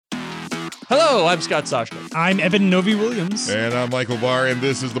Hello, I'm Scott Soshnick. I'm Eben Novy-Williams. And I'm Michael Barr, and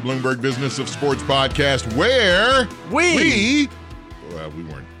this is the Bloomberg Business of Sports podcast, where we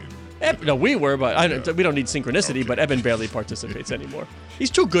weren't. No, we were, but we don't need synchronicity, okay. But Eben barely participates anymore. He's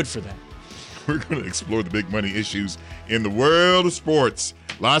too good for that. We're going to explore the big money issues in the world of sports.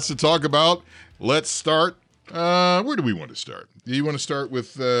 Lots to talk about. Let's start. Where do we want to start? Do you want to start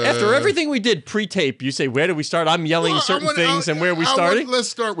with... After everything we did pre-tape, you say, where do we start? I'm yelling things, and where are we starting? Let's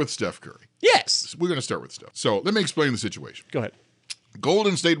start with Steph Curry. Yes. We're going to start with Steph. So let me explain the situation. Go ahead.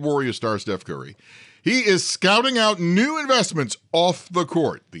 Golden State Warriors star Steph Curry. He is scouting out new investments off the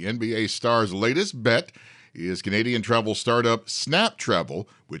court. The NBA star's latest bet is Canadian travel startup SnapTravel,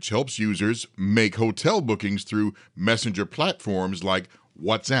 which helps users make hotel bookings through messenger platforms like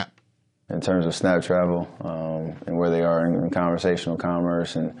WhatsApp. In terms of SnapTravel and where they are in conversational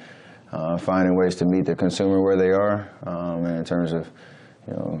commerce and finding ways to meet the consumer where they are, and in terms of,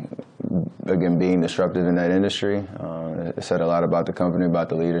 again, being disruptive in that industry, it said a lot about the company, about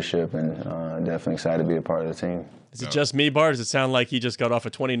the leadership, and definitely excited to be a part of the team. Is it just me, Bart? Does it sound like he just got off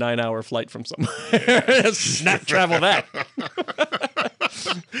a 29-hour flight from somewhere? SnapTravel that.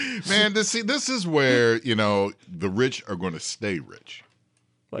 Man, this is where, the rich are going to stay rich.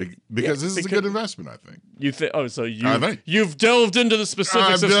 Because this is a good investment, I think. You think? Oh, so you've delved into the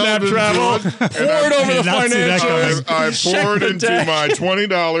specifics of SnapTravel, poured over the financials. I poured into my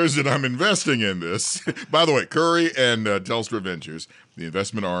 $20 that I'm investing in this. By the way, Curry and Telstra Ventures, the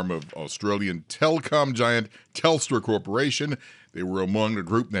investment arm of Australian telecom giant Telstra Corporation, they were among the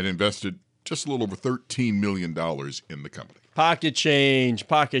group that invested just a little over $13 million in the company. Pocket change.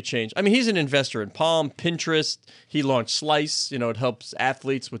 I mean, he's an investor in Palm, Pinterest. He launched Slice. It helps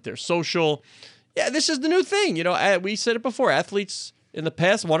athletes with their social. Yeah, this is the new thing. We said it before. Athletes in the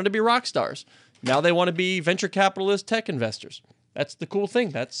past wanted to be rock stars. Now they want to be venture capitalist tech investors. That's the cool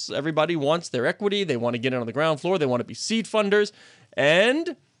thing. Everybody wants their equity. They want to get in on the ground floor. They want to be seed funders.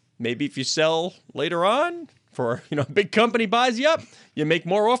 And maybe if you sell later on for, a big company buys you up, you make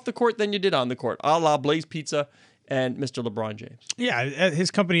more off the court than you did on the court, a la Blaze Pizza and Mr. LeBron James. Yeah,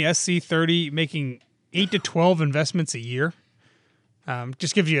 his company SC30 making 8 to 12 investments a year.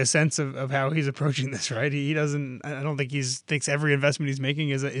 Just gives you a sense of how he's approaching this, right? He doesn't. I don't think thinks every investment he's making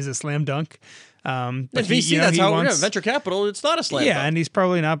is a slam dunk. But VC, that's how venture capital. It's not a slam dunk. Yeah, and he's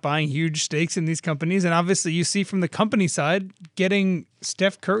probably not buying huge stakes in these companies. And obviously, you see from the company side, getting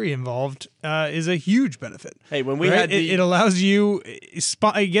Steph Curry involved is a huge benefit. Hey, when we had it allows you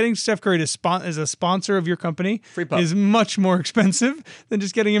getting Steph Curry as a sponsor of your company is much more expensive than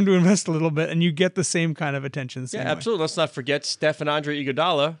just getting him to invest a little bit, and you get the same kind of attention. Yeah, absolutely. Let's not forget Steph and Andre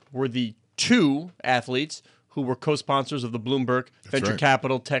Iguodala were the two athletes who were co-sponsors of the Bloomberg Venture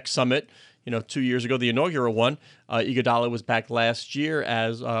Capital Tech Summit. 2 years ago, the inaugural one. Iguodala was back last year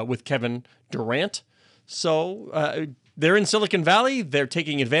as with Kevin Durant. So they're in Silicon Valley. They're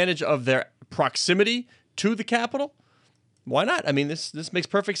taking advantage of their proximity to the capital. Why not? I mean, this makes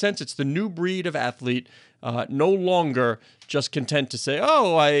perfect sense. It's the new breed of athlete, no longer just content to say,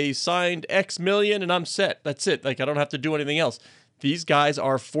 oh, I signed X million and I'm set. That's it. I don't have to do anything else. These guys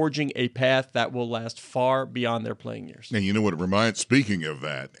are forging a path that will last far beyond their playing years. And you know what it reminds? Speaking of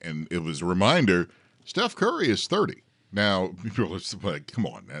that, and it was a reminder, Steph Curry is 30. Now, people are like, come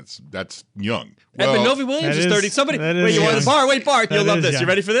on, that's young. Eben Novy-Williams is 30. Somebody, wait, you want the Bar? Wait, Bar, you'll love this. Young. You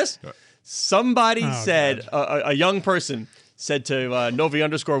ready for this? Somebody said, a young person said to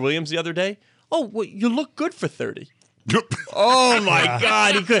Novy_Williams the other day, oh, well, you look good for 30. Oh my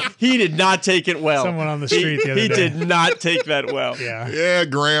God! He did not take it well. Someone on the street the other day. He did not take that well. Yeah,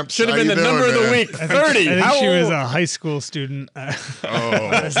 Gramps. Should have been the number of the week. 30. I think she was a high school student. Man.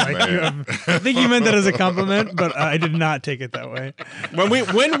 I think you meant that as a compliment, but I did not take it that way. When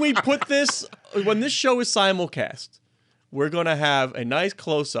this show is simulcast, we're gonna have a nice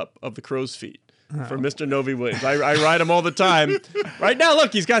close up of the crow's feet. For Mr. Novy-Williams. I ride him all the time. Right now,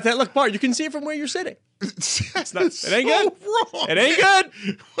 look, he's got that look. Bart, you can see it from where you're sitting. It ain't good. Wrong. It ain't good.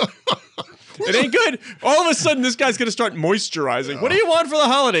 It ain't good. All of a sudden, this guy's going to start moisturizing. What do you want for the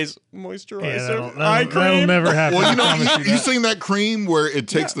holidays? Moisturizer. Eye cream. That'll never happen. Well, you seen that cream where it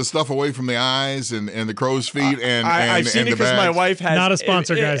takes the stuff away from the eyes and the crow's feet I've seen it because my wife has... Not a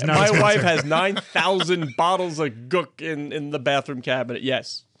sponsor, guys. My wife has 9,000 bottles of Gook in the bathroom cabinet.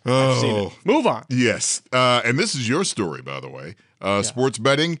 Yes. I've seen it. Move on. Yes. And this is your story, by the way. Sports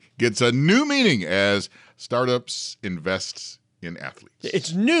betting gets a new meaning as startups invest in athletes.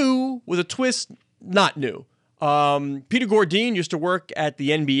 It's new with a twist, not new. Peter Gordine used to work at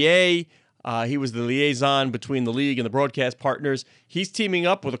the NBA. He was the liaison between the league and the broadcast partners. He's teaming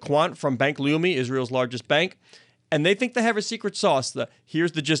up with a quant from Bank Leumi, Israel's largest bank, and they think they have a secret sauce.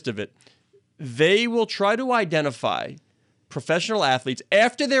 Here's the gist of it. they will try to identify professional athletes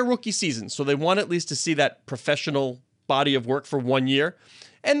after their rookie season. So they want at least to see that professional body of work for 1 year.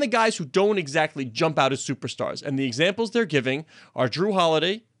 And the guys who don't exactly jump out as superstars. And the examples they're giving are Drew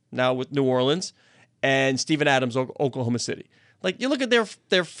Holiday, now with New Orleans, and Steven Adams, Oklahoma City. Like, you look at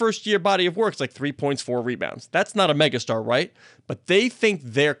their first year body of work, it's like 3 points, 4 rebounds. That's not a megastar, right? But they think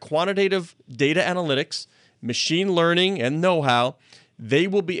their quantitative data analytics, machine learning, and know-how, they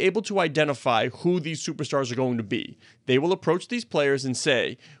will be able to identify who these superstars are going to be. They will approach these players and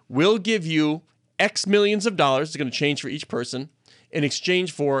say, we'll give you X millions of dollars, it's going to change for each person, in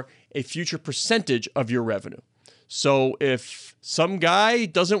exchange for a future percentage of your revenue. So if some guy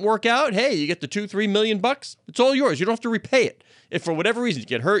doesn't work out, hey, you get the $2-3 million bucks. It's all yours. You don't have to repay it. If for whatever reason you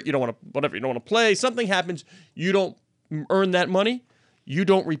get hurt, you don't want to play, something happens, you don't earn that money, you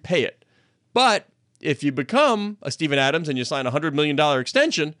don't repay it. But if you become a Steven Adams and you sign a $100 million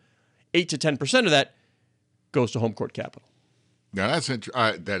extension, 8 to 10% of that goes to home court capital. Now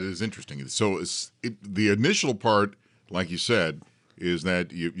that is interesting. So the initial part, like you said, is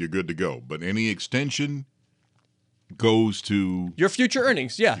that you're good to go. But any extension goes to your future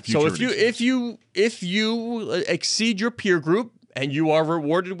earnings. Yeah. So if you exceed your peer group and you are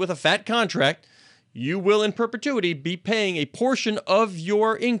rewarded with a fat contract, you will in perpetuity be paying a portion of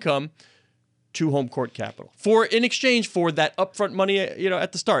your income to home court capital in exchange for that upfront money,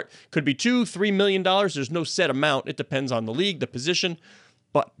 at the start. Could be $2-3 million. There's no set amount. It depends on the league, the position.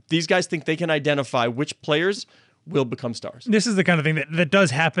 But these guys think they can identify which players will become stars. This is the kind of thing that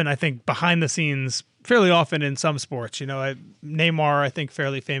does happen, I think, behind the scenes fairly often in some sports. Neymar, I think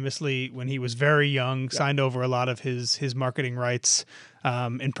fairly famously, when he was very young, signed over a lot of his marketing rights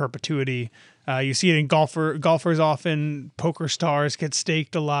in perpetuity. You see it in golfers often. Poker stars get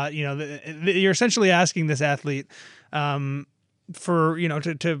staked a lot. You're essentially asking this athlete for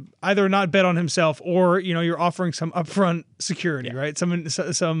to either not bet on himself, or you're offering some upfront security, right?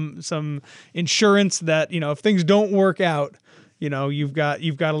 Some insurance that if things don't work out, you've got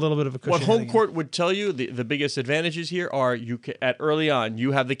a little bit of a cushion. What home court would tell you, the biggest advantages here are early on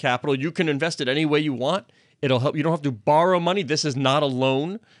you have the capital, you can invest it any way you want. It'll help. You don't have to borrow money. This is not a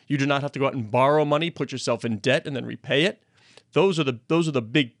loan. You do not have to go out and borrow money, put yourself in debt, and then repay it. Those are the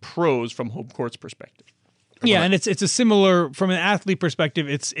big pros from home court's perspective. Yeah, and it's a similar, from an athlete perspective,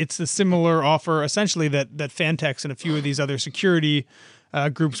 it's a similar offer essentially that Fantex and a few of these other security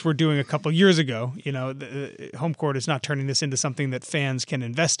groups were doing a couple years ago. The home court is not turning this into something that fans can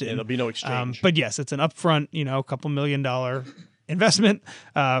invest in. There'll be no exchange. But yes, it's an upfront, $2 million investment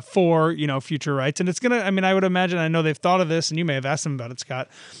for future rights, and it's gonna. I would imagine. I know they've thought of this, and you may have asked them about it, Scott.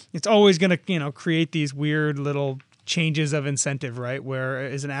 It's always gonna create these weird little changes of incentive, right? Where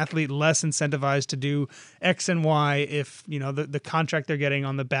is an athlete less incentivized to do X and Y if the contract they're getting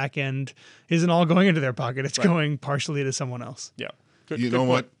on the back end isn't all going into their pocket; it's going partially to someone else. Yeah, good know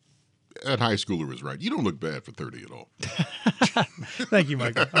what? That high schooler was right. You don't look bad for 30 at all. Thank you,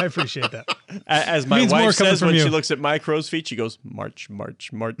 Michael. I appreciate that. As my wife says when she looks at my crow's feet, she goes, March,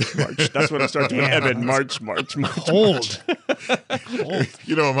 March, March, March. That's what I start doing. Eben, March, March, March. Old.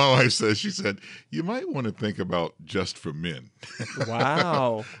 What my wife says? She said, you might want to think about just for men.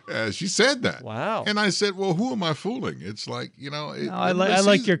 Wow. She said that. Wow. And I said, well, who am I fooling? It's like, I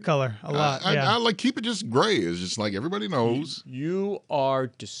like your color a lot. I like keep it just gray. It's just like everybody knows. You are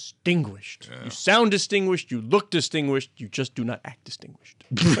distinguished. Yeah. You sound distinguished. You look distinguished. You just do not act distinguished.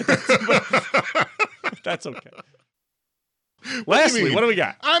 But that's okay. Lastly, what do we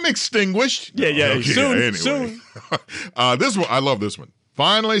got? I'm extinguished. Yeah. Okay, soon. Anyway. Soon. This one, I love this one.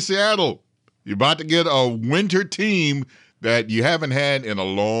 Finally, Seattle, you're about to get a winter team that you haven't had in a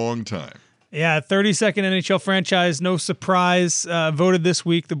long time. Yeah, 32nd NHL franchise, no surprise. Voted this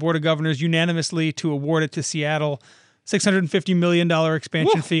week, the Board of Governors unanimously to award it to Seattle. $650 million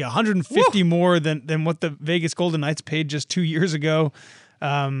expansion fee, $150 more than what the Vegas Golden Knights paid just 2 years ago.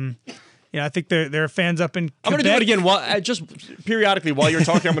 I think there are fans up in Quebec. I'm going to do it again just periodically while you're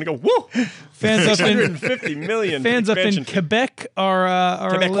talking. I'm going to go, woo! Fans up in $650 million. Fans up in Quebec are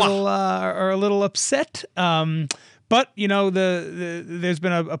a little upset. But there's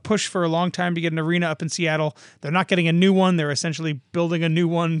been a push for a long time to get an arena up in Seattle. They're not getting a new one. They're essentially building a new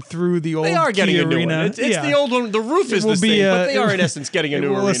one through the old arena. They are getting a new one. It's the old one. The roof is the same, but they are in essence getting a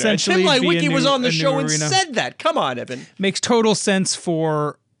new arena. And Tim Lewicki was on the show and said that. Come on, Evan. Makes total sense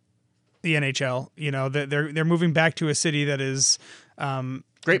for the NHL. They're moving back to a city that is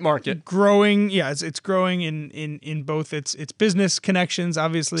great market, growing. Yeah, it's growing in both its business connections,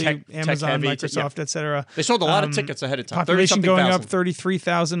 obviously Amazon, Microsoft, etc. They sold a lot of tickets ahead of time. Population going up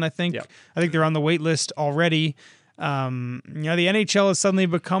 33,000, I think. Yeah. I think they're on the wait list already. The NHL has suddenly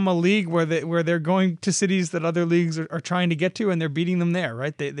become a league where they're going to cities that other leagues are trying to get to, and they're beating them there,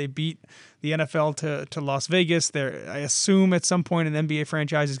 right? They beat the NFL to Las Vegas. I assume at some point an NBA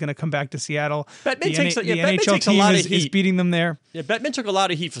franchise is going to come back to Seattle. Bettman The NHL team is beating them there. Yeah, Bettman took a lot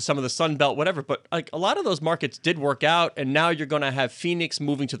of heat for some of the Sun Belt, whatever, but like a lot of those markets did work out, and now you're going to have Phoenix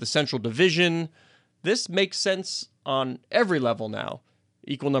moving to the Central Division. This makes sense on every level now.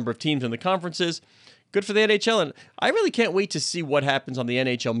 Equal number of teams in the conferences. Good for the NHL, and I really can't wait to see what happens on the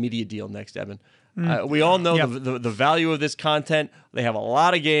NHL media deal next, Evan. We all know the value of this content. They have a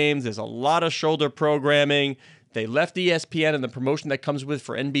lot of games. There's a lot of shoulder programming. They left ESPN and the promotion that comes with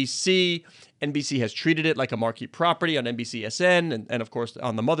for NBC. NBC has treated it like a marquee property on NBCSN and of course,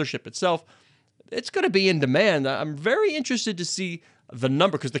 on the mothership itself. It's going to be in demand. I'm very interested to see the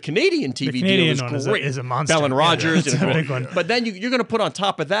number, because the Canadian TV deal is great. Is a monster. Bell and Rogers. That's a big one. But then you're going to put on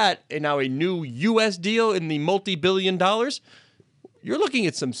top of that now a new U.S. deal in the multi-billion dollars. You're looking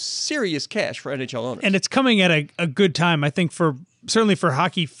at some serious cash for NHL owners. And it's coming at a good time, I think, certainly for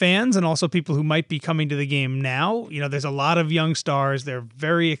hockey fans and also people who might be coming to the game now. There's a lot of young stars. They're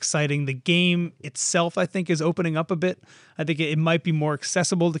very exciting. The game itself, I think, is opening up a bit. I think it might be more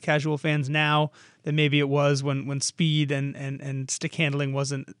accessible to casual fans now than maybe it was when speed and stick handling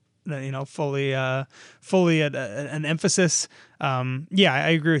wasn't fully an emphasis. I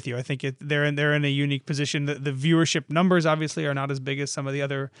agree with you. I think they're in a unique position. The viewership numbers obviously are not as big as some of the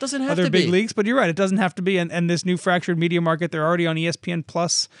other big leagues, but you're right, it doesn't have to be. And this new fractured media market, they're already on ESPN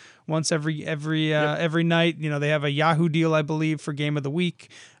Plus once every night. They have a Yahoo deal, I believe, for Game of the Week.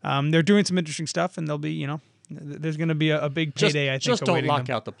 They're doing some interesting stuff, and they'll be there's going to be a big payday. I think just don't lock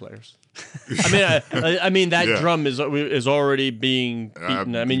out the players. I mean that drum is already being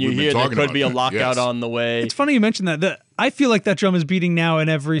beaten. You hear there could be a lockout on the way. It's funny you mentioned that. I feel like that drum is beating now in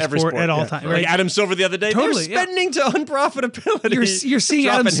every sport at all times. Right? Like Adam Silver the other day, totally, they're spending to unprofitability. You're seeing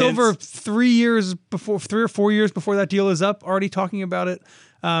Adam Silver 3 or 4 years before that deal is up, already talking about it.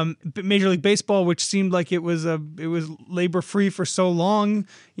 Major League Baseball, which seemed like it was labor free for so long.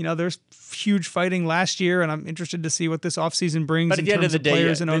 There's huge fighting last year, and I'm interested to see what this offseason brings. But at the end of the day,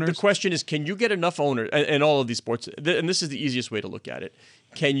 players and owners. The question is, can you get enough owners in all of these sports? And this is the easiest way to look at it.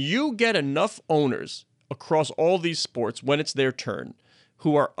 Can you get enough owners across all these sports when it's their turn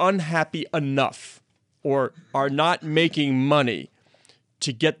who are unhappy enough or are not making money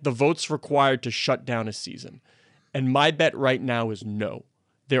to get the votes required to shut down a season? And my bet right now is no.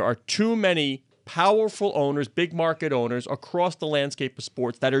 There are too many powerful owners, big market owners across the landscape of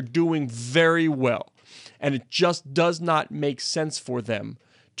sports that are doing very well. And it just does not make sense for them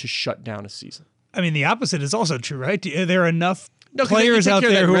to shut down a season. The opposite is also true, right? There are enough players out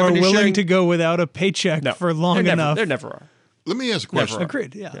there who are willing to go without a paycheck for long enough. There never are. Let me ask a question.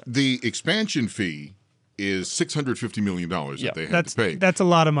 Agreed, yeah. The expansion fee is $650 million that they had to pay. That's a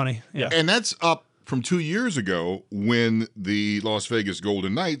lot of money. Yeah. And that's up from 2 years ago when the Las Vegas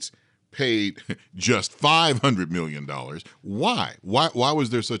Golden Knights paid just $500 million. Why? Why was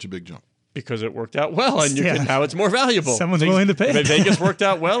there such a big jump? Because it worked out well, and now it's more valuable. Someone's willing to pay it. Vegas worked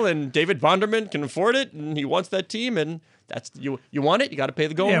out well, and David Bonderman can afford it, and he wants that team, and that's you want it, you got to pay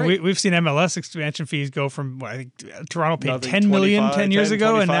the going rate. We've seen MLS expansion fees go from, I think Toronto paid $10 million 10 years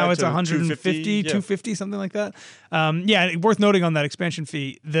ago, and now it's 150, 250, something like that. Worth noting on that expansion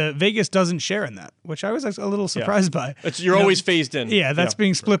fee, the Vegas doesn't share in that, which I was a little surprised by. You're always phased in. Yeah, that's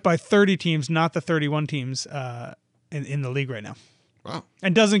being split by 30 teams, not the 31 teams in the league right now. Wow.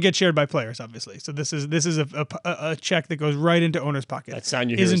 And doesn't get shared by players, obviously. So this is a check that goes right into owners' pockets. That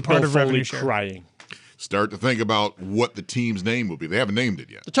sound you hear is Bill Foley crying. Start to think about what the team's name will be. They haven't named it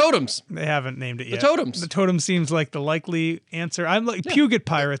yet. The Totems. They haven't named it yet. The Totems. The Totem seems like the likely answer. I'm like Puget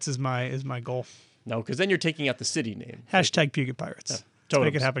Pirates is my goal. No, because then you're taking out the city name. Hashtag Puget Pirates. Yeah. Let's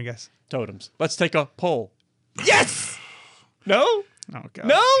make it happen, guys. Totems. Let's take a poll. Yes. No. Oh, God.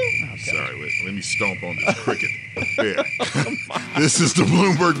 No? Oh, Sorry, wait. Let me stomp on this cricket. There. This is the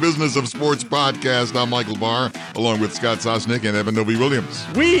Bloomberg Business of Sports podcast. I'm Michael Barr, along with Scott Soshnick and Eben Novy-Williams.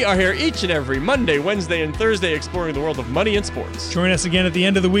 We are here each and every Monday, Wednesday, and Thursday exploring the world of money and sports. Join us again at the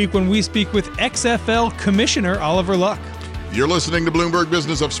end of the week when we speak with XFL Commissioner Oliver Luck. You're listening to Bloomberg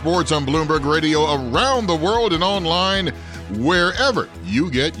Business of Sports on Bloomberg Radio around the world and online, wherever you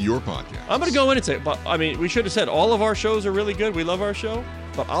get your podcast. I'm going to go in and say, we should have said all of our shows are really good. We love our show.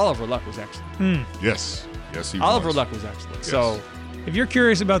 But Oliver Luck was excellent. Yes, he was. Oliver Luck was excellent. Yes. So, if you're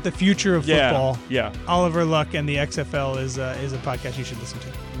curious about the future of football, yeah. Oliver Luck and the XFL is a podcast you should listen to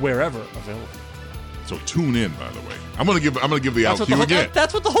wherever available. So tune in. By the way, I'm going to give the out cue again.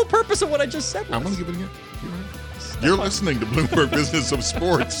 That's what the whole purpose of what I just said was. I'm going to give it again. You're listening to Bloomberg Business of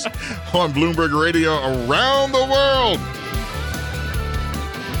Sports on Bloomberg Radio around the world.